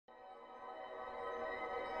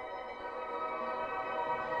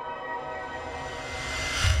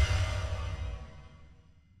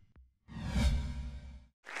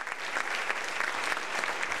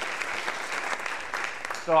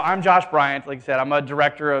So I'm Josh Bryant. Like I said, I'm a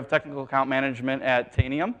director of technical account management at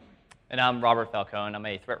Tanium. And I'm Robert Falcone. I'm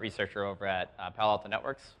a threat researcher over at Palo Alto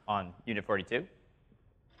Networks on Unit 42.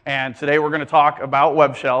 And today we're going to talk about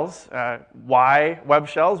Webshells. Why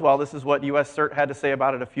Webshells? Well, this is what US CERT had to say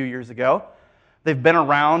about it a few years ago. They've been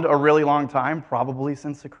around a really long time, probably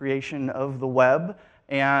since the creation of the web,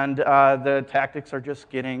 and the tactics are just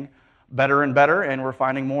getting better and better, and we're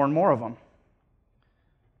finding more and more of them.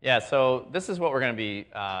 Yeah, so this is what we're going to be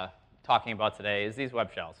talking about today, is these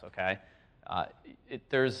web shells, okay?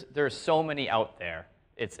 There's so many out there.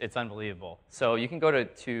 It's unbelievable. So you can go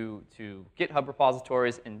to GitHub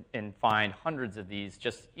repositories and find hundreds of these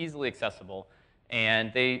just easily accessible,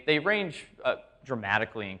 and they range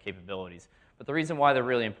dramatically in capabilities. But the reason why they're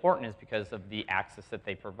really important is because of the access that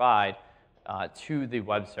they provide to the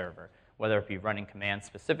web server, whether it be running commands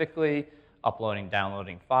specifically, uploading,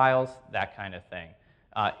 downloading files, that kind of thing.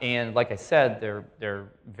 And like I said, they're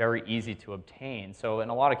very easy to obtain. So in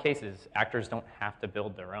a lot of cases, actors don't have to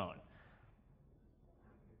build their own.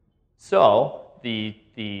 So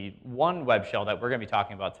the one web shell that we're going to be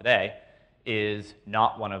talking about today is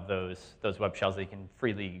not one of those web shells that you can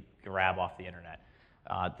freely grab off the internet.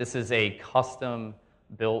 This is a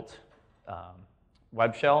custom-built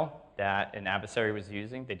web shell that an adversary was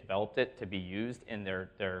using. They developed it to be used in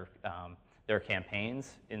their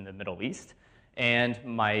campaigns in the Middle East. And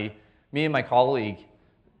me and my colleague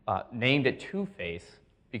named it TwoFace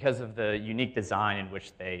because of the unique design in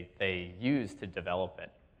which they used to develop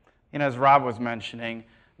it. And as Rob was mentioning,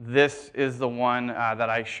 this is the one that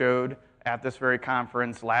I showed at this very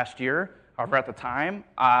conference last year. However, at the time,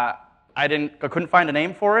 I couldn't find a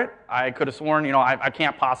name for it. I could have sworn, I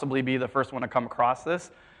can't possibly be the first one to come across this.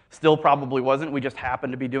 Still probably wasn't. We just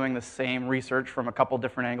happened to be doing the same research from a couple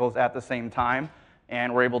different angles at the same time,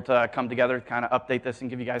 and we're able to come together to kind of update this and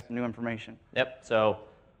give you guys some new information. Yep. So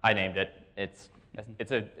I named it. It's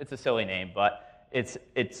a silly name, but it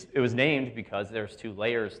was named because there's two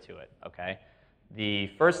layers to it. Okay. The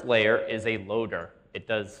first layer is a loader. It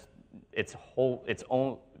does its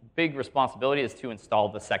own big responsibility is to install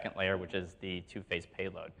the second layer, which is the TwoFace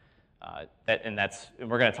payload. And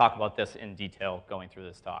we're going to talk about this in detail going through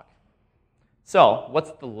this talk. So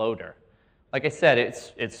what's the loader? Like I said,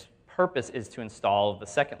 its purpose is to install the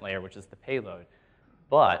second layer, which is the payload.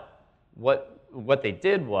 But what they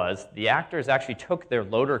did was the actors actually took their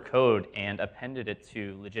loader code and appended it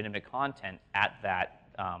to legitimate content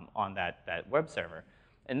on that web server.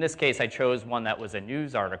 In this case, I chose one that was a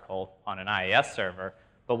news article on an IIS server.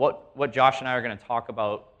 But what Josh and I are going to talk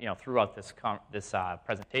about, throughout this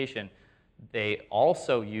presentation, they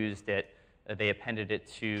also used it. They appended it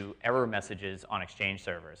to error messages on Exchange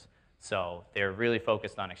servers. So they're really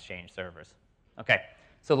focused on Exchange servers. Okay,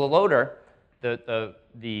 so the loader,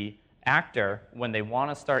 the actor, when they want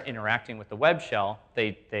to start interacting with the web shell,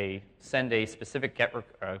 they send a specific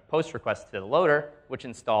post request to the loader, which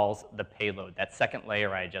installs the payload, that second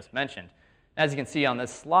layer I just mentioned. As you can see on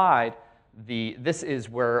this slide, this is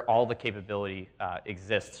where all the capability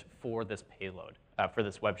exists for this payload, for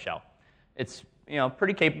this web shell. It's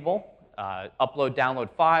pretty capable. Upload, download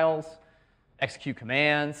files, execute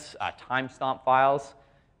commands, timestamp files.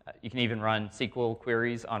 You can even run SQL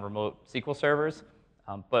queries on remote SQL servers.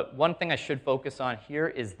 But one thing I should focus on here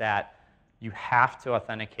is that you have to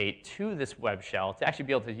authenticate to this web shell to actually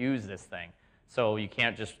be able to use this thing. So you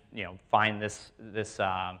can't just find this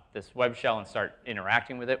web shell and start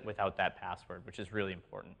interacting with it without that password, which is really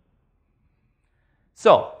important.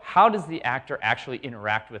 So how does the actor actually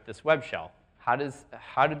interact with this web shell? How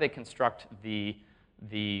do they construct the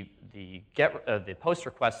post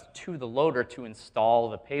request to the loader to install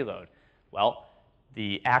the payload? Well,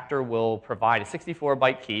 the actor will provide a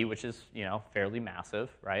 64-byte key, which is fairly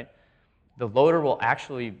massive, right? The loader will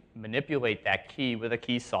actually manipulate that key with a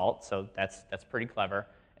key salt, so that's pretty clever.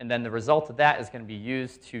 And then the result of that is going to be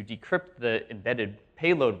used to decrypt the embedded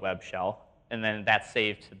payload web shell, and then that's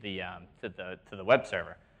saved to the web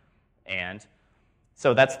server. And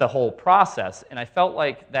so that's the whole process. And I felt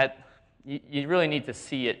like that you really need to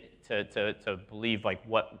see it to believe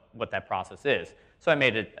what that process is. So I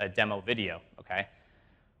made a demo video. Okay.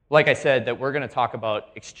 Like I said, that we're going to talk about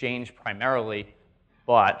Exchange primarily,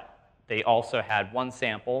 but they also had one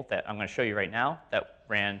sample that I'm going to show you right now that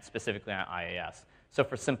ran specifically on IIS. So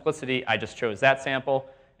for simplicity, I just chose that sample,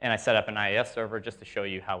 and I set up an IIS server just to show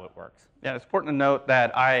you how it works. Yeah, it's important to note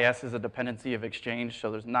that IIS is a dependency of Exchange,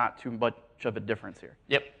 so there's not too much of a difference here.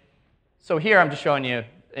 Yep. So here I'm just showing you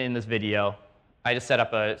in this video, I just set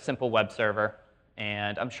up a simple web server,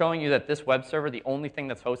 and I'm showing you that this web server, the only thing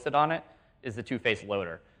that's hosted on it is the TwoFace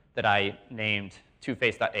loader that I named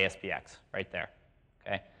TwoFace.aspx right there.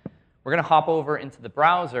 Okay? We're going to hop over into the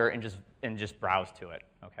browser and just browse to it.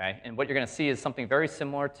 Okay? And what you're going to see is something very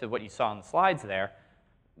similar to what you saw on the slides there.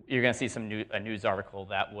 You're going to see a news article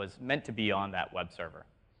that was meant to be on that web server.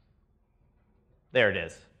 There it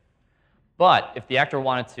is. But if the actor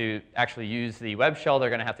wanted to actually use the web shell, they're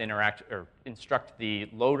going to have to interact or instruct the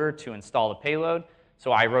loader to install the payload.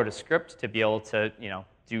 So I wrote a script to be able to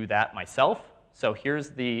do that myself. So here's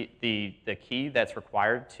the key that's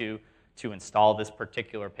required to install this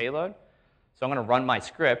particular payload. So I'm going to run my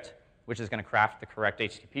script, which is going to craft the correct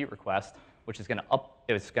HTTP request, which is going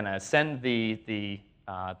to send the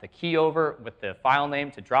key over with the file name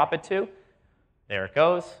to drop it to. There it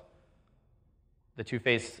goes. The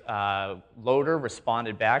TwoFace loader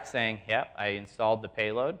responded back saying, yep, I installed the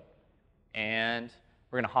payload. And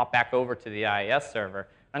we're going to hop back over to the IIS server.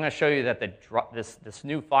 I'm going to show you that this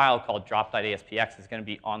new file called drop.aspx is going to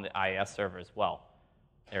be on the IIS server as well.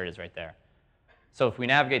 There it is right there. So if we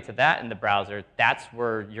navigate to that in the browser, that's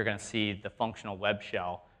where you're going to see the functional web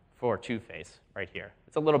shell for TwoFace right here.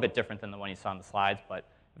 It's a little bit different than the one you saw on the slides, but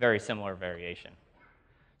very similar variation.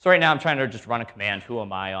 So right now I'm trying to just run a command, who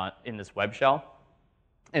am I, in this web shell.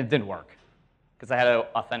 And it didn't work because I had to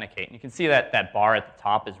authenticate. And you can see that that bar at the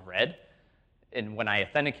top is red. And when I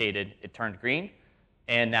authenticated, it turned green.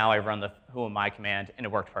 And now I run the who am I command, and it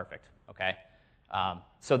worked perfect. Okay.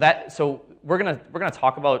 So we're gonna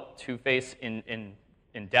talk about TwoFace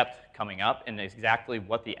in depth coming up, and exactly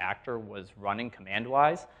what the actor was running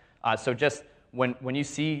command-wise. So just when you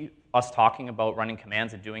see us talking about running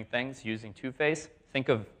commands and doing things using TwoFace, think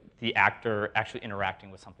of the actor actually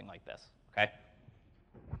interacting with something like this. Okay.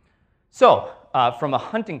 So from a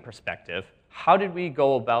hunting perspective, how did we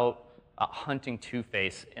go about hunting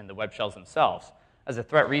TwoFace in the web shells themselves? As a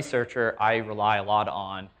threat researcher, I rely a lot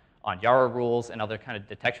on Yara rules and other kind of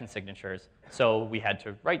detection signatures, so we had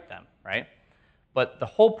to write them, right? But the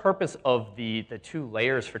whole purpose of the two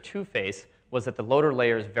layers for TwoFace was that the loader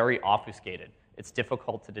layer is very obfuscated. It's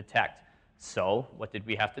difficult to detect. So what did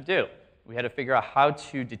we have to do? We had to figure out how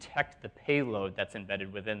to detect the payload that's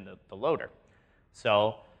embedded within the loader.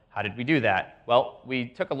 So how did we do that? Well, we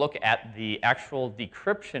took a look at the actual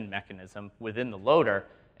decryption mechanism within the loader,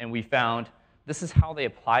 and we found this is how they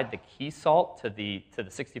applied the key salt to the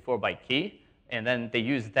 64-byte key, and then they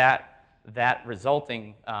used that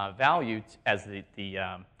resulting value as the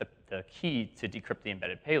key to decrypt the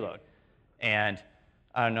embedded payload. And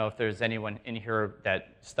I don't know if there's anyone in here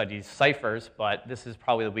that studies ciphers, but this is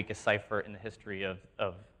probably the weakest cipher in the history of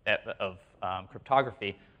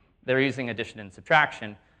cryptography. They're using addition and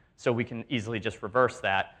subtraction, so we can easily just reverse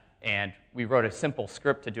that. And we wrote a simple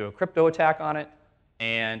script to do a crypto attack on it,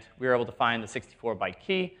 and we were able to find the 64-byte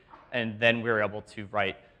key, and then we were able to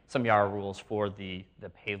write some Yara rules for the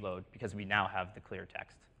payload because we now have the clear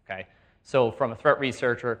text. Okay? So from a threat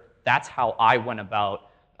researcher, that's how I went about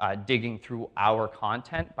digging through our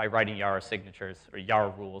content by writing Yara signatures or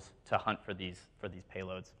Yara rules to hunt for these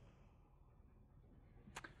payloads.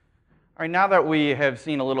 All right, now that we have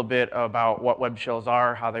seen a little bit about what web shells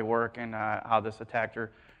are, how they work, and how this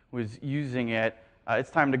attacker was using it, it's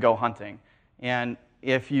time to go hunting. And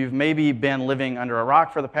if you've maybe been living under a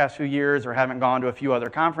rock for the past few years or haven't gone to a few other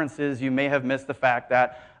conferences, you may have missed the fact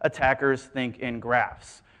that attackers think in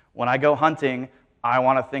graphs. When I go hunting, I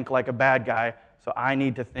want to think like a bad guy, so I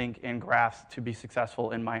need to think in graphs to be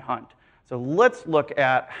successful in my hunt. So let's look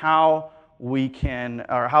at how we can,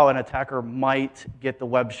 or how an attacker might get the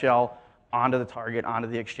web shell onto the target, onto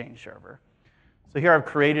the Exchange server. So here I've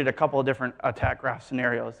created a couple of different attack graph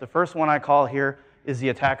scenarios. The first one I call here is the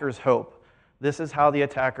attacker's hope. This is how the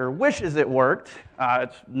attacker wishes it worked.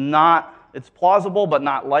 It's plausible, but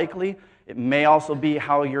not likely. It may also be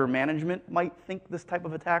how your management might think this type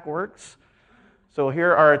of attack works. So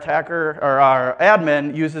here our attacker, or our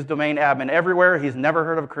admin, uses domain admin everywhere. He's never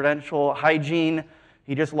heard of credential hygiene.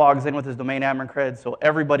 He just logs in with his domain admin cred, so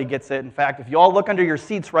everybody gets it. In fact, if you all look under your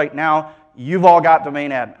seats right now, you've all got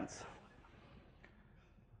domain admins.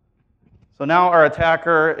 So now our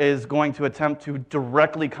attacker is going to attempt to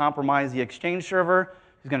directly compromise the Exchange server.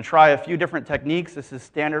 He's going to try a few different techniques. This is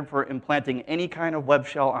standard for implanting any kind of web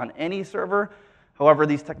shell on any server. However,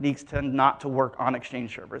 these techniques tend not to work on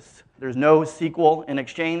Exchange servers. There's no SQL in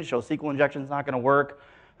Exchange, so SQL injection is not going to work.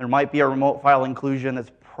 There might be a remote file inclusion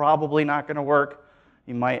that's probably not going to work.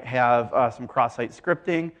 You might have some cross-site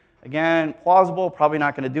scripting. Again, plausible, probably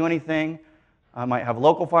not going to do anything. Might have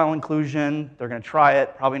local file inclusion. They're going to try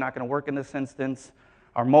it. Probably not going to work in this instance.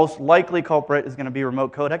 Our most likely culprit is going to be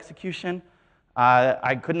remote code execution.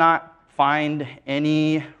 I could not find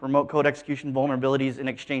any remote code execution vulnerabilities in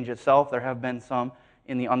Exchange itself. There have been some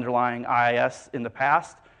in the underlying IIS in the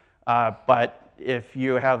past. But If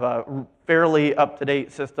you have a fairly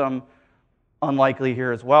up-to-date system, unlikely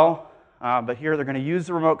here as well. But here they're going to use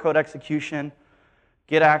the remote code execution,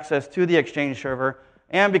 get access to the Exchange server,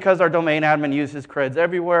 and because our domain admin uses creds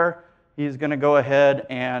everywhere, he's going to go ahead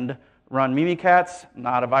and run Mimikatz,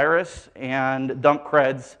 not a virus, and dump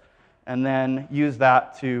creds, and then use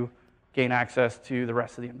that to gain access to the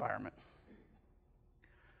rest of the environment.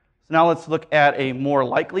 So now let's look at a more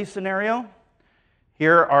likely scenario.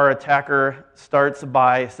 Here our attacker starts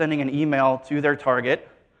by sending an email to their target.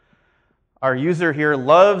 Our user here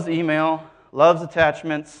loves email, loves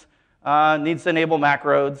attachments, needs to enable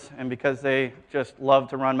macros, and because they just love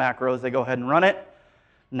to run macros, they go ahead and run it.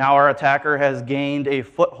 Now our attacker has gained a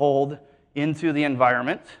foothold into the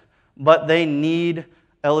environment, but they need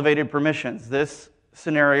elevated permissions. This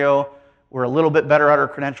scenario, we're a little bit better at our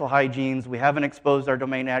credential hygienes. We haven't exposed our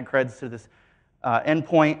domain ad creds to this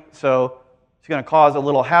endpoint, so it's going to cause a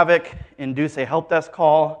little havoc, induce a help desk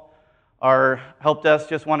call. Our help desk,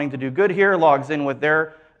 just wanting to do good here, logs in with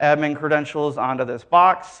their admin credentials onto this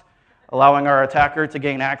box, allowing our attacker to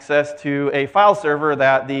gain access to a file server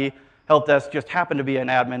that the help desk just happened to be an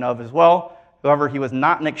admin of as well. However, he was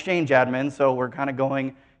not an Exchange admin, so we're kind of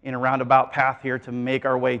going in a roundabout path here to make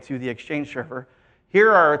our way to the Exchange server.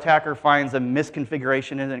 Here, our attacker finds a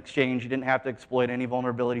misconfiguration in an Exchange. He didn't have to exploit any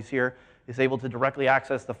vulnerabilities here. He's able to directly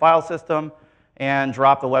access the file system and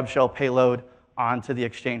drop the web shell payload onto the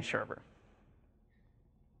Exchange server.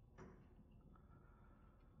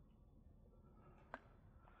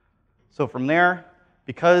 So from there,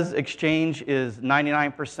 because Exchange is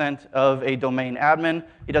 99% of a domain admin,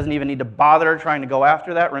 he doesn't even need to bother trying to go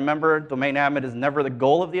after that. Remember, domain admin is never the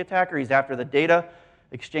goal of the attacker. He's after the data.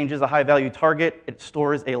 Exchange is a high-value target. It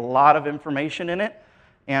stores a lot of information in it.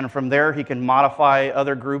 And from there, he can modify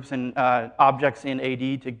other groups and objects in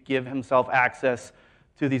AD to give himself access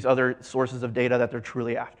to these other sources of data that they're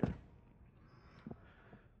truly after.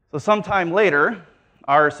 So sometime later,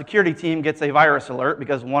 our security team gets a virus alert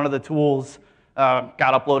because one of the tools got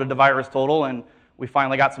uploaded to VirusTotal, and we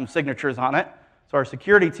finally got some signatures on it. So our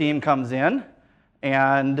security team comes in,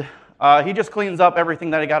 and he just cleans up everything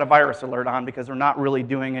that he got a virus alert on because they're not really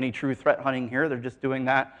doing any true threat hunting here. They're just doing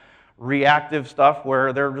that reactive stuff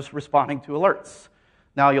where they're just responding to alerts.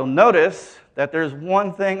 Now you'll notice that there's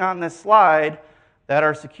one thing on this slide that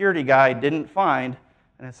our security guy didn't find,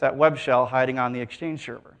 and it's that web shell hiding on the Exchange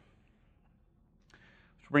server.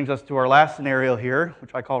 Brings us to our last scenario here,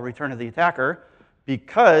 which I call return of the attacker.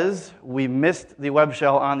 Because we missed the web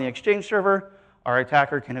shell on the Exchange server, our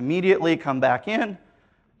attacker can immediately come back in,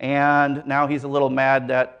 and now he's a little mad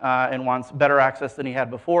that and wants better access than he had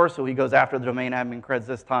before, so he goes after the domain admin creds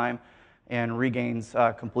this time and regains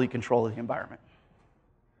complete control of the environment.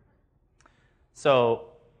 So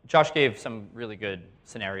Josh gave some really good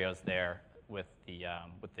scenarios there with the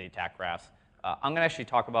attack graphs. I'm going to actually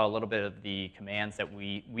talk about a little bit of the commands that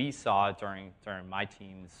we saw during my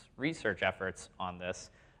team's research efforts on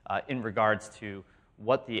this in regards to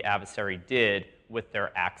what the adversary did with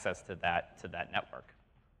their access to that network.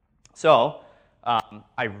 So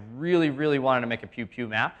I really wanted to make a pew-pew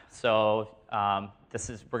map. So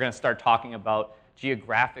we're going to start talking about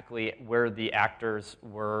geographically where the actors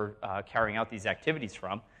were carrying out these activities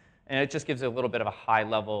from. And it just gives a little bit of a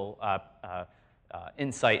high-level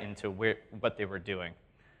insight into what they were doing.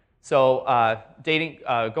 So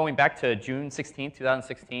going back to June 16,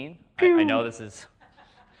 2016, I know this is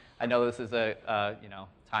a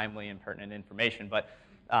timely and pertinent information, but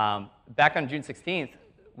back on June 16th,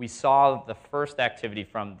 we saw the first activity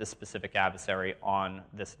from this specific adversary on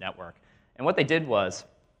this network. And what they did was,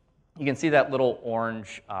 you can see that little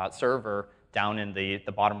orange server down in the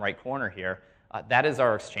bottom right corner here. That is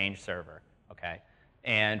our Exchange server, okay?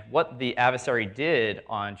 And what the adversary did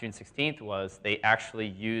on June 16th was they actually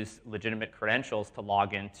used legitimate credentials to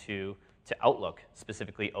log into Outlook,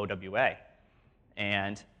 specifically OWA.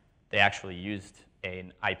 And they actually used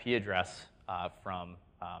an IP address from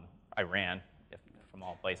Iran, from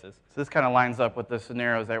all places. So this kind of lines up with the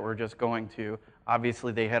scenarios that we're just going to.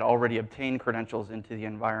 Obviously, they had already obtained credentials into the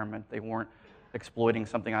environment. They weren't exploiting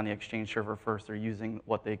something on the Exchange server first. They're using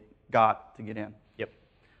what they got to get in. Yep.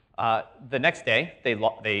 The next day,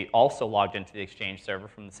 they also logged into the Exchange server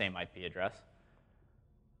from the same IP address.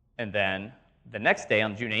 And then the next day,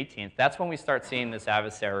 on June 18th, that's when we start seeing this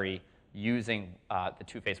adversary using the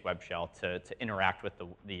TwoFace web shell to interact with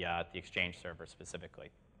the Exchange server specifically.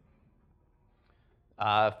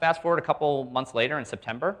 Fast forward a couple months later in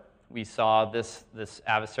September, we saw this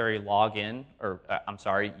adversary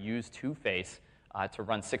use TwoFace to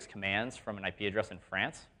run 6 commands from an IP address in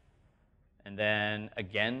France. And then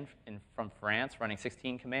again from France, running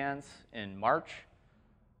 16 commands in March.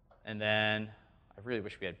 And then I really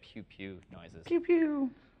wish we had pew pew noises. Pew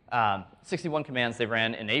pew. 61 commands they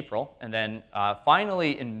ran in April. And then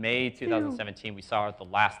finally in May 2017, we saw the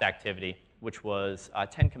last activity, which was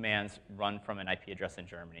 10 commands run from an IP address in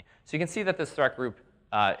Germany. So you can see that this threat group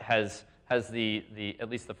has at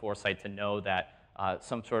least the foresight to know that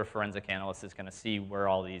some sort of forensic analyst is going to see where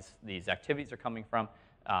all these activities are coming from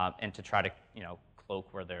and to try to cloak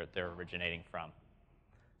where they're originating from.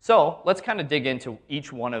 So let's kind of dig into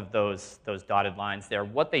each one of those dotted lines there,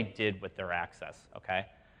 what they did with their access. Okay.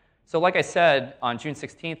 So like I said, on June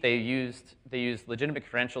 16th, they used legitimate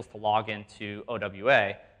credentials to log into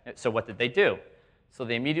OWA. So what did they do? So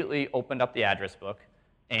they immediately opened up the address book,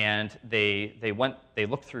 and they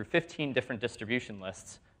looked through 15 different distribution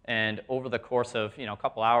lists, and over the course of a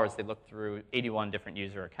couple hours, they looked through 81 different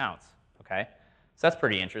user accounts. Okay, so that's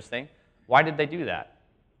pretty interesting. Why did they do that?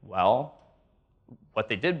 Well, what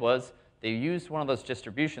they did was they used one of those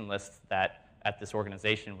distribution lists that at this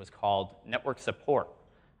organization was called network support,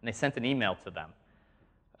 and they sent an email to them.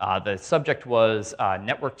 The subject was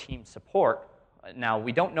network team support. Now,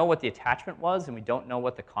 we don't know what the attachment was, and we don't know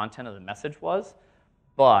what the content of the message was,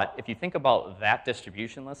 but if you think about that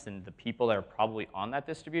distribution list and the people that are probably on that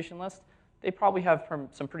distribution list, they probably have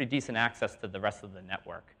some pretty decent access to the rest of the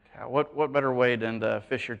network. Yeah, what better way than to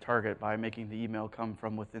fish your target by making the email come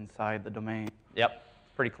from within inside the domain? Yep,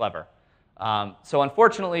 pretty clever. So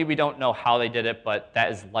unfortunately, we don't know how they did it, but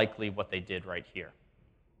that is likely what they did right here.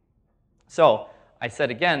 So I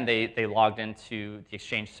said again, they logged into the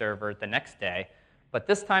Exchange server the next day, but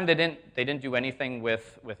this time they didn't do anything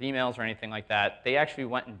with emails or anything like that. They actually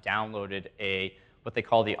went and downloaded what they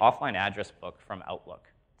call the offline address book from Outlook.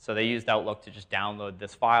 So they used Outlook to just download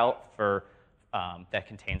this file that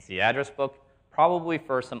contains the address book, probably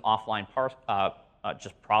for some offline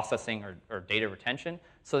just processing or data retention,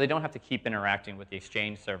 so they don't have to keep interacting with the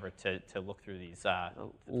Exchange server to look through these. A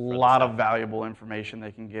lot of valuable information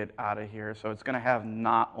they can get out of here. So it's going to have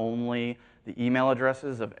not only the email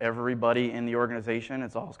addresses of everybody in the organization,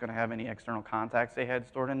 it's also going to have any external contacts they had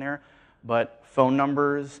stored in there, but phone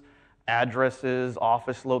numbers, addresses,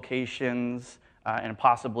 office locations, and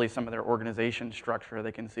possibly some of their organization structure.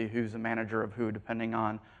 They can see who's the manager of who, depending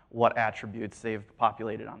on what attributes they've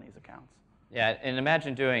populated on these accounts. Yeah, and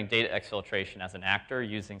imagine doing data exfiltration as an actor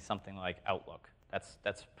using something like Outlook.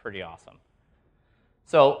 That's pretty awesome.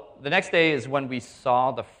 So the next day is when we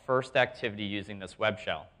saw the first activity using this web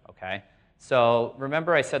shell. Okay. So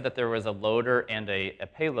remember I said that there was a loader and a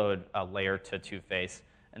payload layer to TwoFace.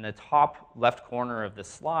 In the top left corner of this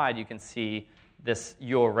slide, you can see this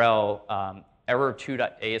URL,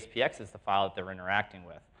 error2.aspx is the file that they're interacting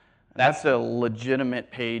with. That's a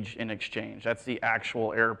legitimate page in Exchange. That's the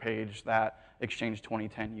actual error page that Exchange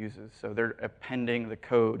 2010 uses. So they're appending the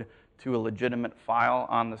code to a legitimate file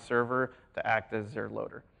on the server to act as their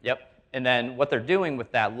loader. Yep. And then what they're doing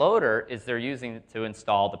with that loader is they're using it to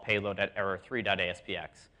install the payload at error3.aspx.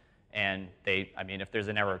 And if there's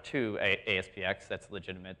an error2 ASPX that's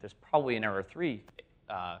legitimate, there's probably an error3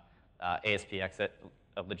 ASPX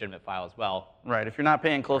a legitimate file as well. Right. If you're not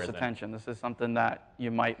paying close attention, this is something that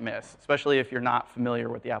you might miss, especially if you're not familiar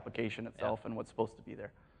with the application itself and what's supposed to be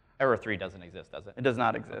there. Error 3 doesn't exist, does it? It does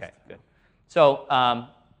not exist. Okay, good. So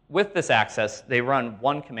with this access, they run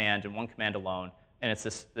one command and one command alone, and it's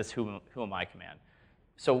this who am I command.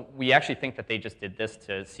 So we actually think that they just did this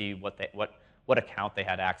to see what account they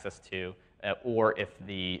had access to, or if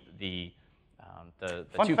the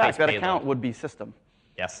Fun fact, that account would be system.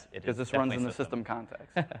 Yes, it is. Because this runs in the system context.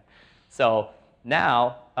 So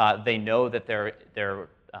now they know that their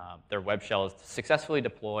web shell is successfully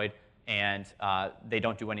deployed, and they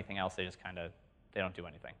don't do anything else. They just they don't do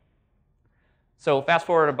anything. So fast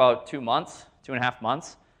forward about 2.5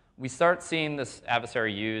 months, we start seeing this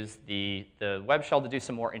adversary use the web shell to do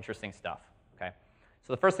some more interesting stuff. Okay.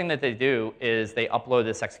 So the first thing that they do is they upload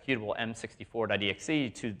this executable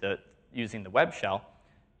m64.exe using the web shell.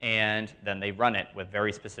 And then they run it with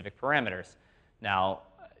very specific parameters. Now,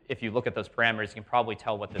 if you look at those parameters, you can probably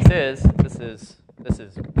tell what this is. This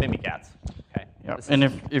is Mimikatz. Okay. Yep. And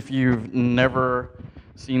if you've never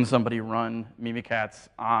seen somebody run Mimikatz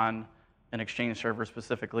on an Exchange server,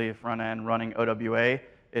 specifically front end running OWA,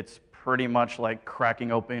 it's pretty much like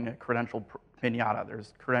cracking open a credential pinata.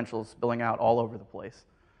 There's credentials spilling out all over the place.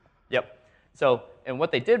 Yep. So, and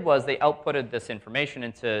what they did was they outputted this information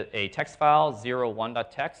into a text file,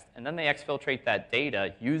 01.txt, and then they exfiltrate that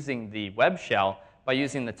data using the web shell by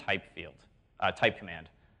using the type field, type command.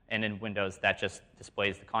 And in Windows, that just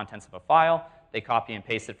displays the contents of a file. they copy and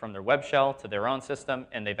paste it from their web shell to their own system,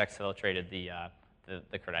 and they've exfiltrated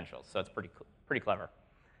the credentials. So it's pretty clever.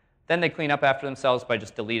 Then they clean up after themselves by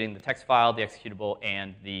just deleting the text file, the executable,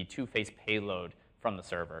 and the TwoFace payload from the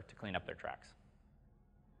server to clean up their tracks.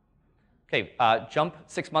 Okay, jump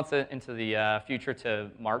 6 months into the future to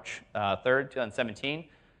March 3rd, 2017.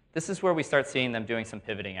 This is where we start seeing them doing some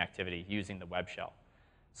pivoting activity using the web shell.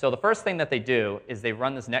 So the first thing that they do is they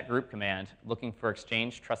run this net group command looking for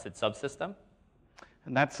Exchange Trusted Subsystem.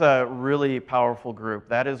 And that's a really powerful group.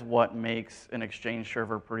 That is what makes an Exchange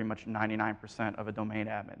server pretty much 99% of a domain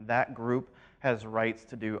admin. That group has rights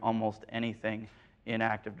to do almost anything in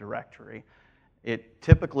Active Directory. It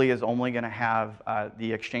typically is only going to have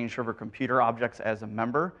the Exchange Server computer objects as a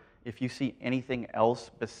member. If you see anything else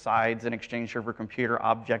besides an Exchange Server computer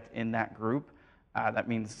object in that group, that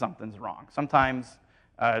means something's wrong. Sometimes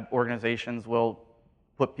organizations will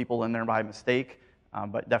put people in there by mistake,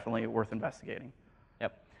 but definitely worth investigating.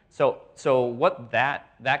 Yep. So what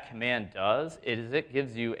that command does is it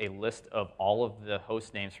gives you a list of all of the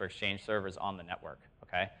host names for Exchange servers on the network.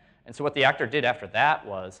 Okay. And so what the actor did after that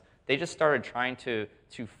was they just started trying to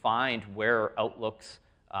find where Outlook's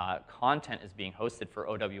content is being hosted for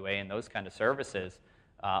OWA and those kind of services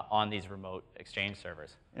on these remote Exchange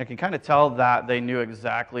servers. I can kind of tell that they knew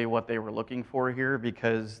exactly what they were looking for here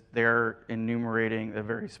because they're enumerating a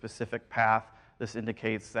very specific path. This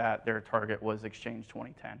indicates that their target was Exchange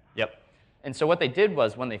 2010. Yep. And so what they did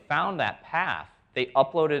was when they found that path, they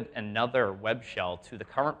uploaded another web shell to the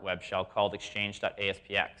current web shell called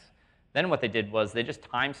exchange.aspx. Then what they did was they just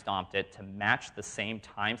time-stomped it to match the same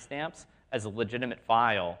timestamps as a legitimate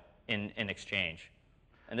file in Exchange.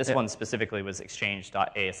 And this one specifically was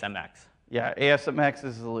exchange.asmx. Yeah, ASMX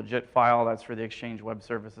is a legit file. That's for the Exchange Web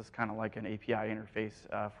Services, kind of like an API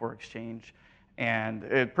interface for Exchange. And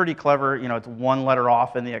it's pretty clever. You know, it's one letter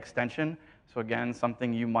off in the extension. So again,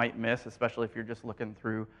 something you might miss, especially if you're just looking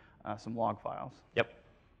through some log files. Yep.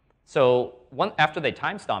 So after they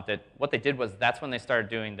time-stomped it, what they did was that's when they started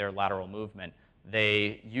doing their lateral movement.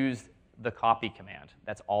 They used the copy command.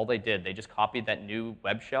 That's all they did. They just copied that new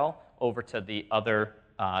web shell over to the other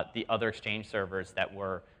Exchange servers that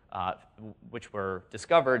were which were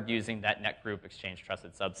discovered using that NetGroup Exchange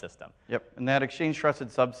Trusted Subsystem. Yep, and that Exchange Trusted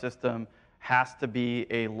Subsystem has to be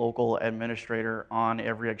a local administrator on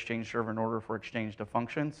every Exchange server in order for Exchange to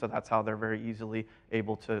function. So that's how they're very easily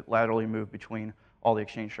able to laterally move between all the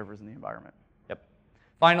Exchange servers in the environment. Yep.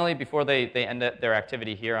 Finally, before they end their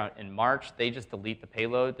activity here in March, they just delete the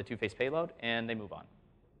payload, the TwoFace payload, and they move on.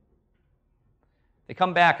 They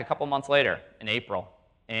come back a couple months later in April,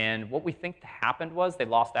 and what we think happened was they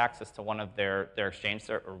lost access to one of their Exchange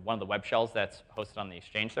or one of the web shells that's hosted on the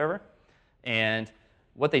Exchange server. And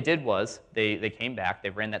what they did was they came back, they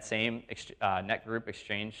ran that same NetGroup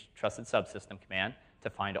Exchange Trusted Subsystem command to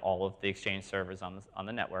find all of the Exchange servers on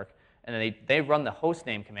the network. And then they run the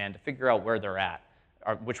hostname command to figure out where they're at,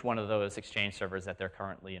 or which one of those Exchange servers that they're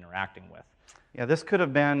currently interacting with. Yeah, this could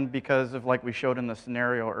have been because of, like we showed in the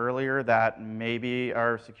scenario earlier, that maybe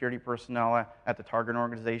our security personnel at the target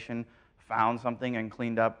organization found something and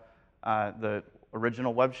cleaned up the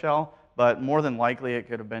original web shell. But more than likely, it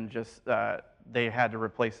could have been just they had to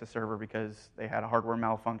replace the server because they had a hardware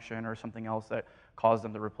malfunction or something else that caused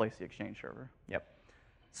them to replace the Exchange server. Yep.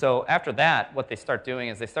 So after that, what they start doing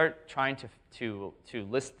is they start trying to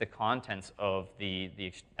list the contents of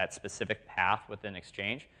that specific path within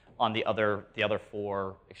Exchange on the other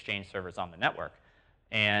 4 Exchange servers on the network.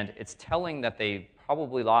 And it's telling that they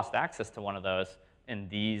probably lost access to one of those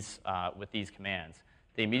with these commands.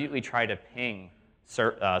 They immediately try to ping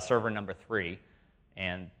server number 3,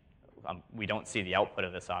 and we don't see the output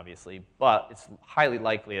of this, obviously, but it's highly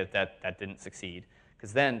likely that didn't succeed.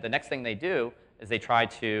 Because then the next thing they do is they try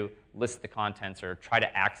to list the contents or try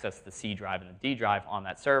to access the C drive and the D drive on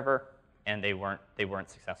that server, and they weren't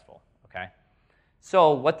successful. Okay.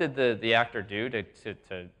 So what did the actor do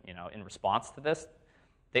in response to this?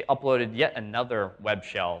 They uploaded yet another web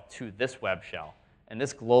shell to this web shell, and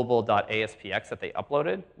this global.aspx that they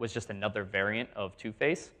uploaded was just another variant of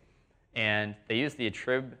TwoFace, and they used the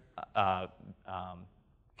attrib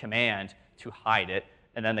command to hide it.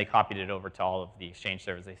 And then they copied it over to all of the Exchange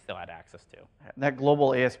servers they still had access to. That global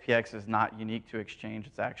ASPX is not unique to Exchange.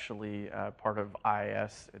 It's actually part of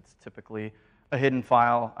IIS. It's typically a hidden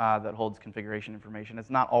file that holds configuration information. It's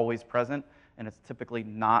not always present, and it's typically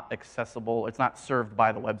not accessible. It's not served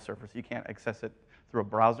by the web server, so you can't access it through a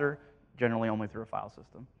browser, generally only through a file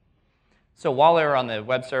system. So while they were on the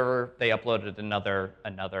web server, they uploaded another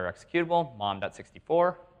executable,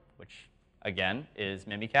 mom.64, which, again, is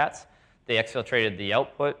Mimikatz. They exfiltrated the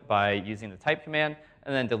output by using the type command,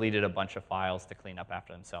 and then deleted a bunch of files to clean up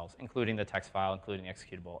after themselves, including the text file, including the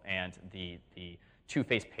executable, and the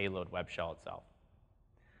TwoFace payload web shell itself.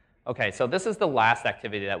 Okay, so this is the last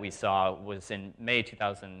activity that we saw was in May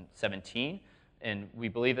 2017, and we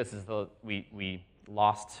believe this is we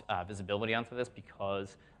lost visibility onto this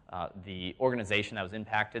because the organization that was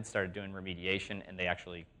impacted started doing remediation, and they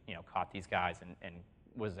actually caught these guys and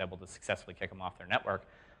was able to successfully kick them off their network.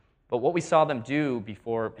 But what we saw them do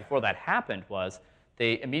before that happened was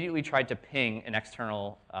they immediately tried to ping an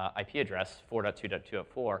external IP address,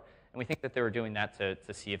 4.2.2.4, and we think that they were doing that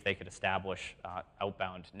to see if they could establish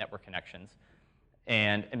outbound network connections.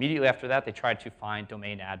 And immediately after that, they tried to find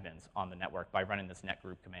domain admins on the network by running this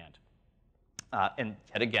netgroup command. And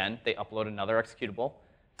yet again, they upload another executable,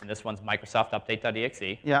 and this one's Microsoft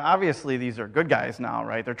update.exe. Yeah, obviously these are good guys now,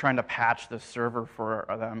 right? They're trying to patch the server for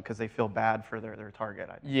them because they feel bad for their target.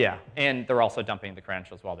 I think. Yeah, and they're also dumping the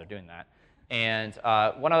credentials while they're doing that. And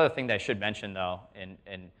one other thing that I should mention, though, and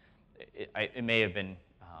it may have been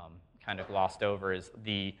kind of glossed over, is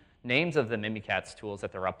the names of the Mimikatz tools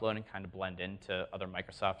that they're uploading kind of blend into other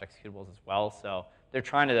Microsoft executables as well. So they're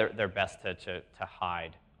trying their best to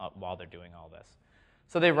hide while they're doing all this.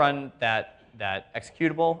 So they run that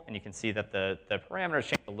executable, and you can see that the parameters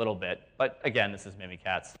change a little bit. But again, this is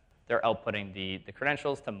Mimikatz. They're outputting the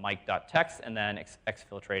credentials to mic.txt and then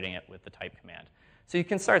exfiltrating it with the type command. So you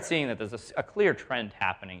can start seeing that there's a clear trend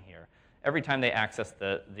happening here. Every time they access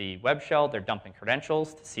the web shell, they're dumping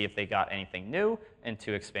credentials to see if they got anything new and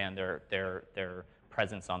to expand their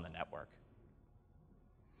presence on the network.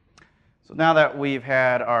 So now that we've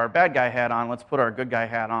had our bad guy hat on, let's put our good guy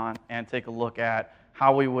hat on and take a look at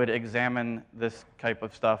how we would examine this type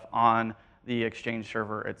of stuff on the Exchange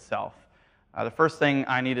server itself. The first thing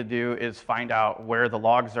I need to do is find out where the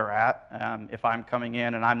logs are at. If I'm coming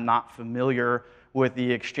in and I'm not familiar with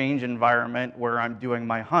the Exchange environment where I'm doing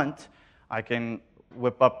my hunt, I can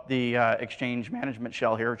whip up the Exchange management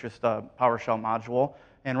shell here, just a PowerShell module,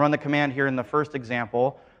 and run the command here in the first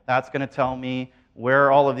example. That's going to tell me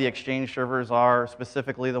where all of the Exchange servers are,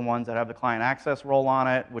 specifically the ones that have the client access role on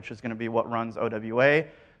it, which is going to be what runs OWA,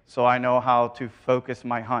 so I know how to focus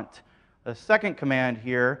my hunt. The second command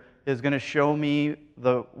here is going to show me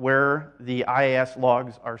where the IAS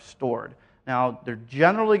logs are stored. Now, they're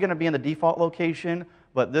generally going to be in the default location,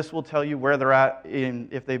 but this will tell you where they're at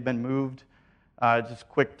if they've been moved. Just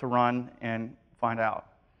quick to run and find out.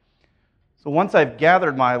 So once I've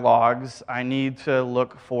gathered my logs, I need to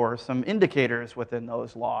look for some indicators within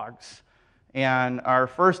those logs. And our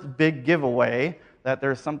first big giveaway that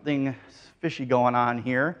there's something fishy going on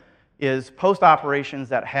here is post operations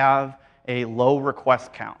that have a low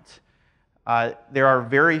request count. There are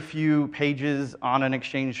very few pages on an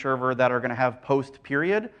Exchange server that are going to have post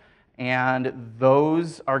period, and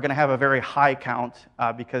those are going to have a very high count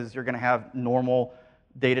because you're going to have normal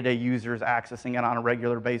day-to-day users accessing it on a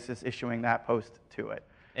regular basis, issuing that post to it.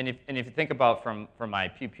 And if you think about from my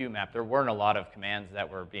pew map, there weren't a lot of commands that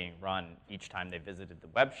were being run each time they visited the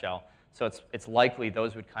web shell, so it's likely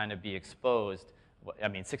those would kind of be exposed. I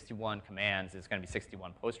mean, 61 commands is going to be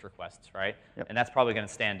 61 post requests, right? Yep. And that's probably going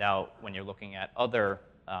to stand out when you're looking at other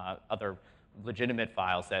legitimate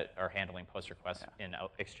files that are handling post requests in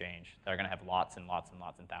Exchange. They're going to have lots and lots and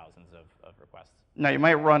lots and thousands of requests. Now, you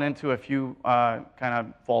might run into a few kind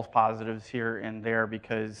of false positives here and there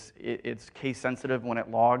because it's case sensitive when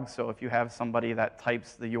it logs. So if you have somebody that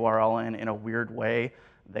types the URL in a weird way,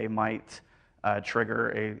 they might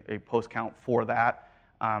trigger a post count for that.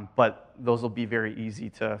 But those will be very easy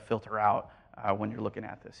to filter out when you're looking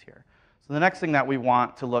at this here. So the next thing that we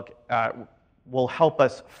want to look at will help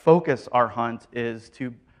us focus our hunt is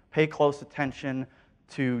to pay close attention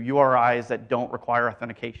to URIs that don't require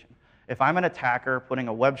authentication. If I'm an attacker putting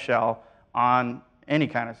a web shell on any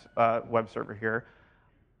kind of web server here,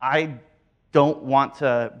 I don't want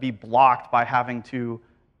to be blocked by having to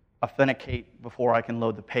authenticate before I can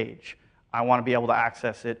load the page. I want to be able to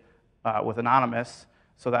access it with anonymous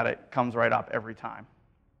so that it comes right up every time.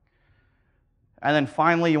 And then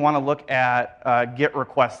finally, you want to look at GET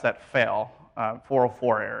requests that fail,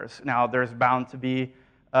 404 errors. Now, there's bound to be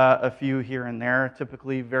a few here and there,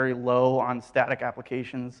 typically very low on static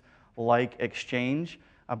applications like Exchange.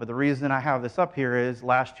 But the reason I have this up here is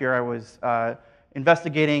last year I was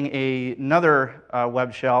investigating another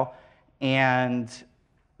web shell, and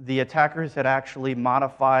the attackers had actually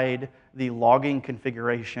modified the logging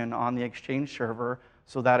configuration on the Exchange server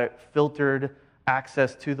so that it filtered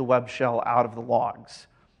access to the web shell out of the logs.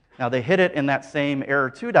 Now, they hit it in that same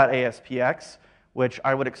error2.aspx, which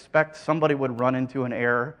I would expect somebody would run into an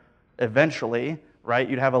error eventually, right?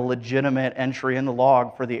 You'd have a legitimate entry in the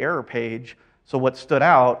log for the error page. So what stood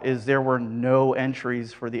out is there were no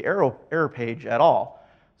entries for the error page at all.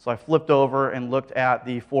 So I flipped over and looked at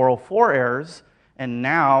the 404 errors, and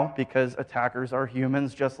now, because attackers are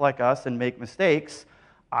humans just like us and make mistakes,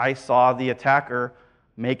 I saw the attacker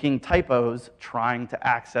making typos trying to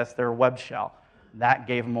access their web shell. That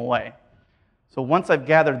gave them away. So once I've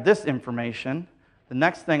gathered this information, the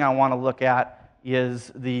next thing I want to look at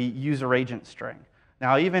is the user agent string.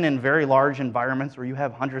 Now, even in very large environments where you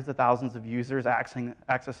have hundreds of thousands of users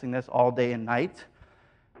accessing this all day and night,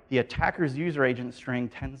 the attacker's user agent string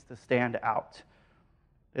tends to stand out.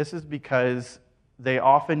 This is because they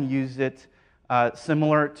often use it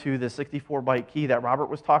similar to the 64-byte key that Robert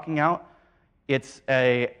was talking about. It's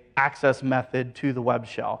an access method to the web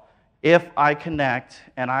shell. If I connect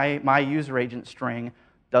and my user agent string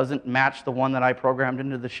doesn't match the one that I programmed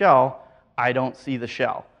into the shell, I don't see the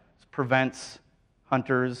shell. This prevents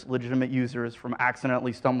hunters, legitimate users, from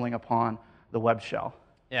accidentally stumbling upon the web shell.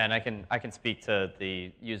 Yeah, and I can speak to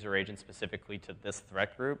the user agent specifically to this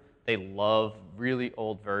threat group. They love really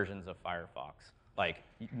old versions of Firefox, like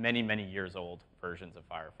many, many years old versions of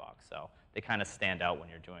Firefox. So they kind of stand out when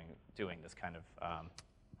you're doing this kind of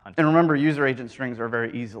hunting. And remember, user agent strings are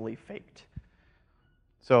very easily faked.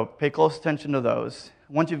 So pay close attention to those.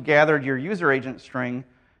 Once you've gathered your user agent string,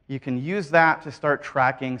 you can use that to start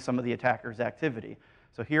tracking some of the attacker's activity.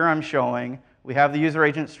 So here I'm showing we have the user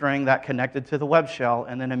agent string that connected to the web shell,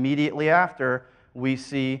 and then immediately after, we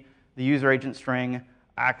see the user agent string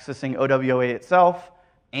accessing OWA itself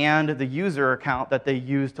and the user account that they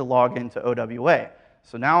use to log into OWA.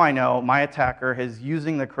 So now I know my attacker is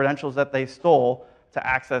using the credentials that they stole to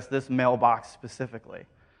access this mailbox specifically.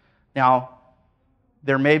 Now,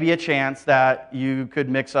 there may be a chance that you could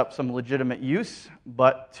mix up some legitimate use,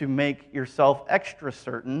 but to make yourself extra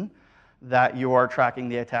certain that you are tracking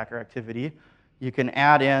the attacker activity, you can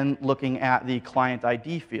add in looking at the client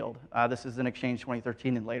ID field. This is in Exchange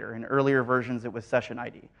 2013 and later. In earlier versions, it was session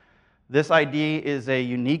ID. This ID is a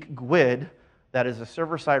unique GUID that is a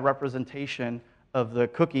server-side representation of the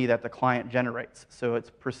cookie that the client generates. So it's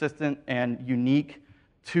persistent and unique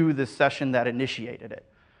to the session that initiated it.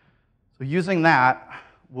 So using that,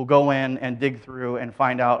 we'll go in and dig through and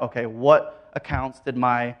find out, okay, what accounts did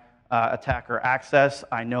my attacker access?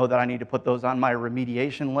 I know that I need to put those on my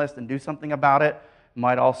remediation list and do something about it. It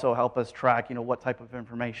might also help us track, what type of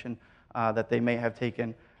information that they may have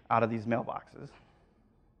taken out of these mailboxes.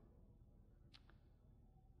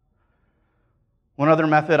 One other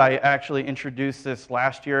method, I actually introduced this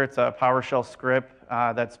last year. It's a PowerShell script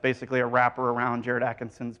that's basically a wrapper around Jared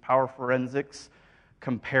Atkinson's Power Forensics,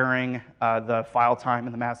 comparing the file time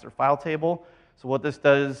in the master file table. So what this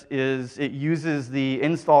does is it uses the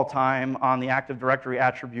install time on the Active Directory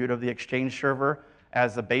attribute of the Exchange server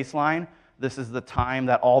as a baseline. This is the time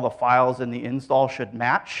that all the files in the install should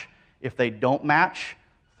match. If they don't match,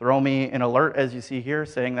 throw me an alert, as you see here,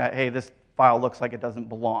 saying that, hey, this file looks like it doesn't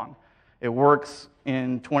belong. It works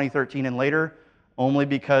in 2013 and later only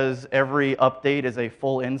because every update is a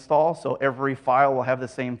full install, so every file will have the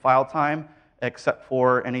same file time except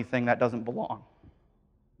for anything that doesn't belong.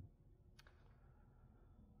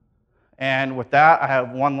 And with that, I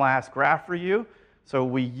have one last graph for you. So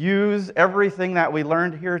we use everything that we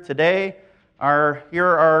learned here today.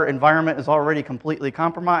 Our environment is already completely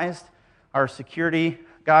compromised. Our security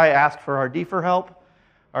guy asked for our defer help.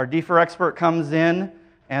 Our defer expert comes in,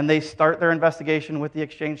 and they start their investigation with the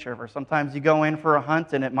Exchange server. Sometimes you go in for a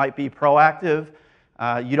hunt, and it might be proactive.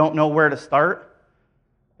 You don't know where to start.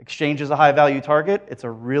 Exchange is a high-value target. It's a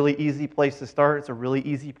really easy place to start. It's a really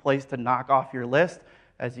easy place to knock off your list.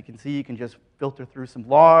 As you can see, you can just filter through some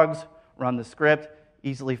logs, run the script,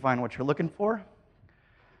 easily find what you're looking for.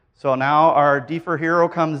 So now our defer hero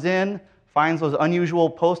comes in, finds those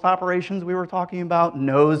unusual post operations we were talking about,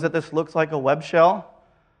 knows that this looks like a web shell.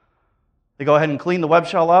 They go ahead and clean the web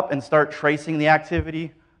shell up and start tracing the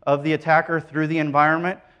activity of the attacker through the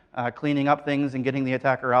environment, cleaning up things and getting the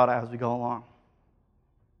attacker out as we go along.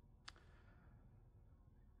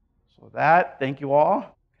 So with that, thank you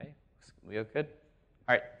all. Okay, we look good.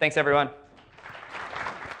 All right, thanks everyone.